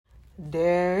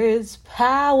There is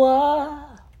power,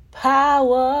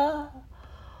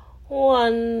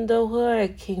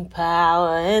 wonder-working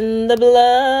power in the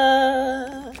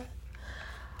blood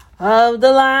of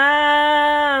the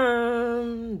Lamb.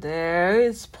 There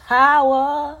is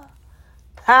power,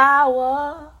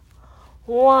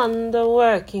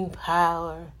 wonder-working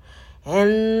power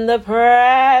in the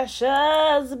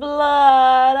precious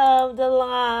blood of the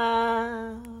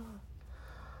Lamb.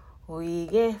 We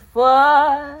get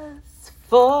force.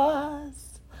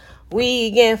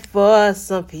 We get force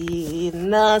sans pile,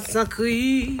 non sans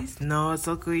crise,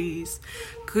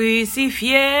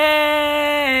 crucifié.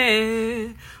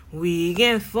 We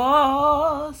get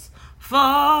force.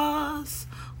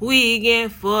 We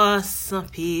get force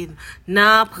sans pile,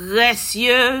 non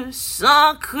précieux,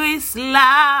 sans Christ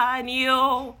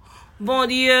l'agneau, bon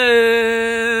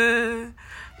Dieu,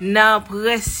 non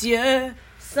précieux,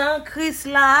 sans Christ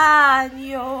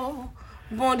l'agneau,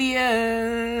 bon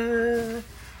Dieu,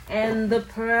 and the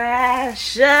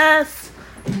precious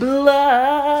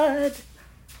blood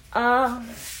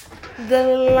of the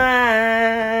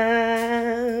Lamb.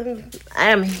 I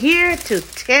am here to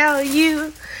tell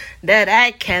you that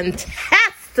I can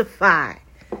testify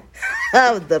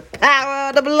of the power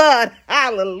of the blood.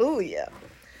 Hallelujah.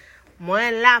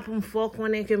 Moi là pour me faire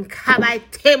connaître que me travaille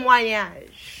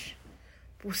témoignage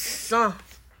pour sang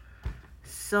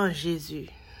Jésus.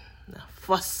 La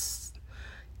force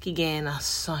qui gagne dans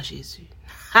sang Jésus.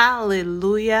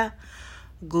 Hallelujah.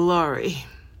 Glory.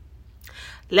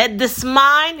 Let this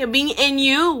mind be in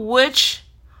you, which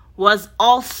was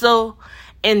also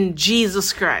in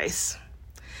Jesus Christ.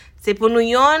 C'est pour nous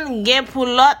yon gen pour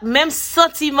l'autre même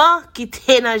sentiment qui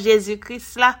était dans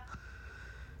Jésus-Christ là.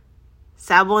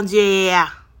 Ça bon Dieu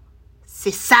c'est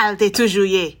ça t'es toujours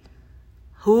yé.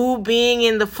 Who being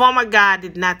in the former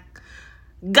God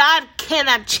God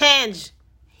cannot change.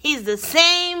 He's the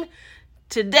same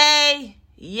today,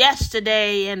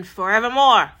 yesterday, and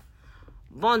forevermore.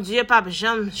 Bon Dieu pas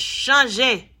jamais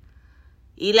changé.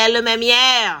 Il est le même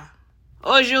hier,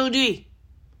 aujourd'hui,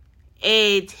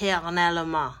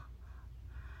 éternellement.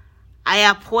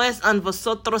 Haya pues en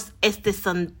vosotros este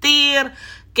sentir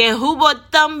que hubo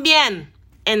también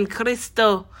en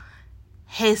Cristo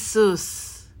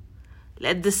Jesús.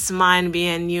 Let this mind be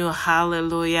in you.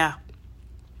 Hallelujah.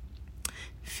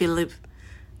 Philippians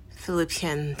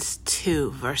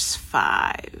 2, verse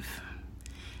 5.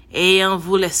 Et en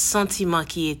vous les sentiments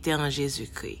qui étaient en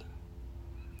Jésus-Christ.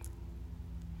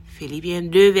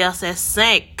 Philippiens 2, verset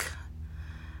 5.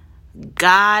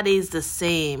 God is the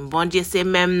same. Bon Dieu c'est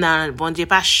même nan. Bon Dieu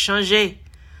pas changé.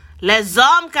 Les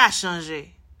hommes ka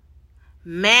changé.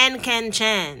 Men can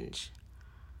change.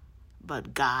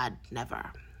 But God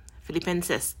never.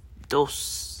 Filipenses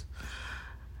 2:5.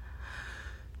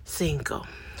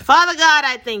 Father God,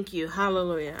 I thank you.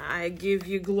 Hallelujah. I give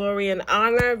you glory and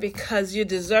honor because you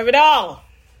deserve it all.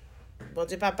 Bon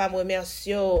Dieu papa, moi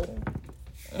merci. Moi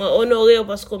honoré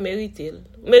parce qu'on mérite.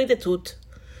 Mérite tout.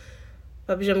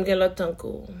 Papa, j'aime bien l'autre temps.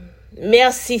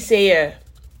 Merci Seigneur.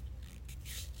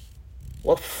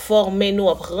 Ou former nous,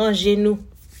 ou ranger nous,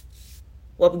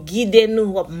 ou guider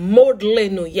nous, ou modeler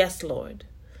nous. Yes, Lord.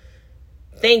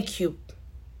 Thank you.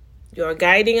 You are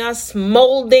guiding us,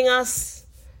 molding us,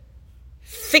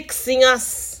 fixing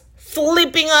us,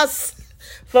 flipping us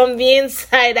from the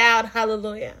inside out.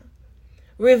 Hallelujah.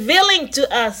 Revealing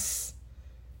to us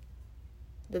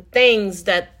the things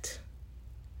that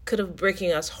could have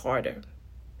breaking us harder.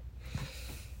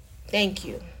 Thank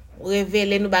you.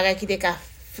 Révélez nous bagay qui te ka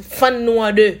fan nous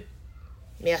en deux.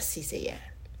 Merci Seigneur.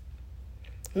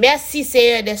 Merci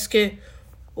Seigneur d'est-ce que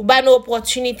ou ba nous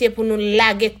opportunité pour nous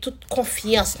laguer toute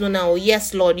confiance nous nan.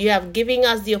 Yes Lord, you have given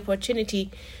us the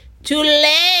opportunity to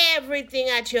lay everything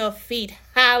at your feet.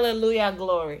 Hallelujah,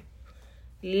 glory.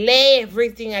 Lay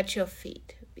everything at your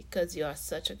feet because you are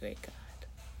such a great God.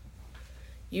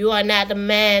 You are not a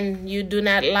man, you do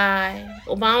not lie.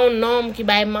 Ou ba un homme qui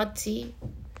bay menti.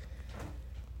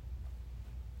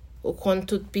 Ou kon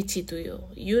tout petit to you.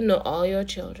 You know all your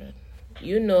children.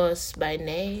 You know us by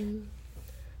name,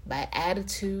 by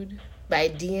attitude, by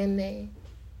DNA.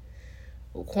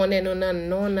 Ou konnen nou nan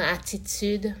non, nan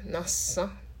attitude, nan sang,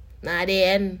 nan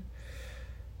ADN.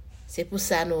 C'est pour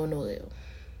ça nous honorer.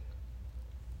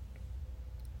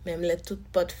 Même les toutes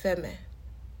portes fermées,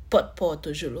 porte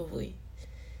toujours l'ouvrir.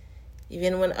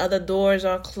 Even when other doors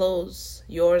are closed,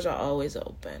 yours are always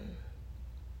open.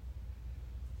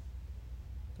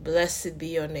 Blessed be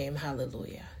your name,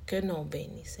 hallelujah. Que nom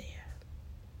béni, Seigneur.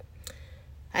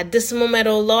 At this moment,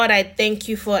 oh Lord, I thank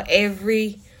you for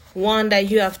every one that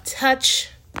you have touched,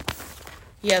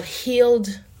 you have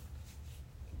healed,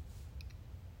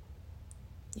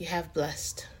 you have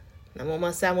blessed. Nan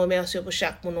moment sa, mwen mersi pour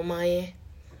chaque moun ou mayen,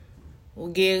 ou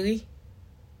guéri,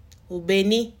 ou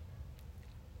béni,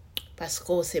 parce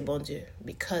que c'est bon Dieu,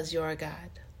 because you are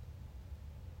God.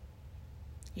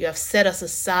 You have set us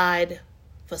aside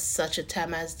for such a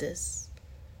time as this.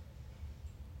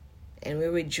 And we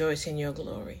rejoice in your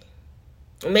glory.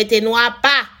 Mettez-nous à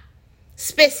pas,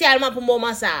 spécialement pour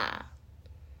moment ça.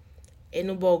 Et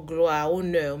nous bon gloire,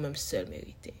 honneur, même seul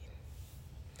mérité.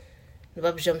 Nous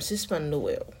ne jamais suspendre nous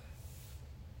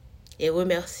et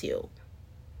remercier.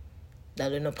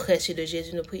 Dans le nom précieux de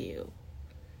Jésus, nous prions,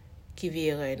 qui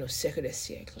vivra nos siècles des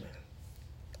siècles.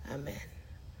 Amen.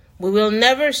 We will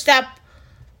never stop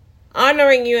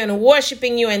honoring you and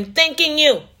worshiping you and thanking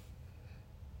you.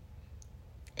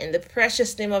 In the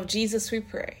precious name of Jesus we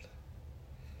pray.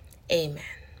 Amen.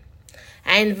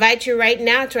 I invite you right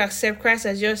now to accept Christ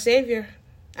as your Savior.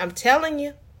 I'm telling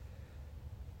you,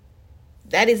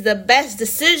 that is the best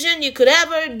decision you could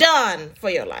ever done for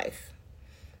your life.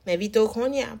 Mais vite au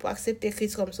konya pour accepter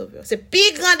Christ comme sauveur. C'est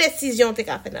plus grande décision que tu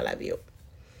as fait dans la vie.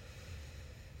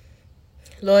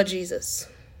 Lord Jesus,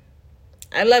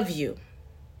 I love you.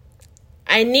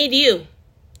 I need you.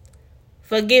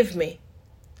 Forgive me.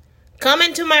 Come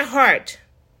into my heart.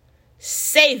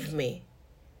 Save me.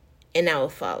 And I will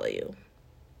follow you.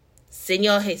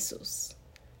 Señor Jesús,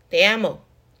 te amo.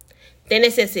 Te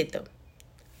necesito.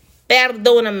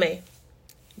 Perdóname.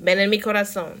 Ven en mi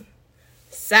corazón.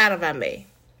 Sálvame.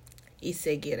 Y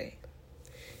seguiré.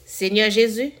 Seigneur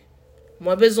Jésus,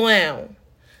 moi besoin,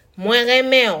 moi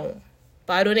remets,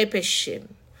 pardonnez péché,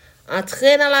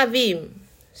 entrez dans la vie,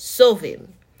 sauvez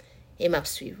et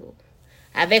m'absuivez.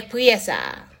 Avec prière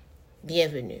ça,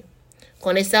 bienvenue.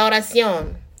 Con esta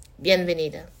oración,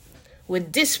 bienvenida.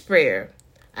 With this prayer,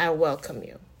 I welcome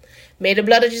you. May the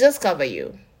blood of Jesus cover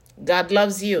you. God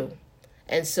loves you,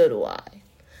 and so do I.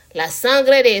 La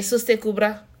sangre de Jesús te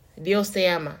cubra. Dios te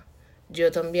ama. Dieu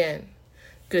también.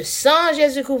 Que sans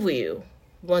Jésus couvrir,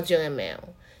 bon Dieu aime,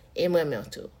 et moi aime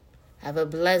tout. Have a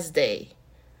blessed day.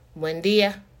 Buen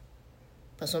día.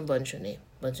 Passe une bonne journée.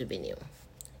 Bon Dieu béni.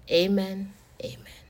 Amen. Amen.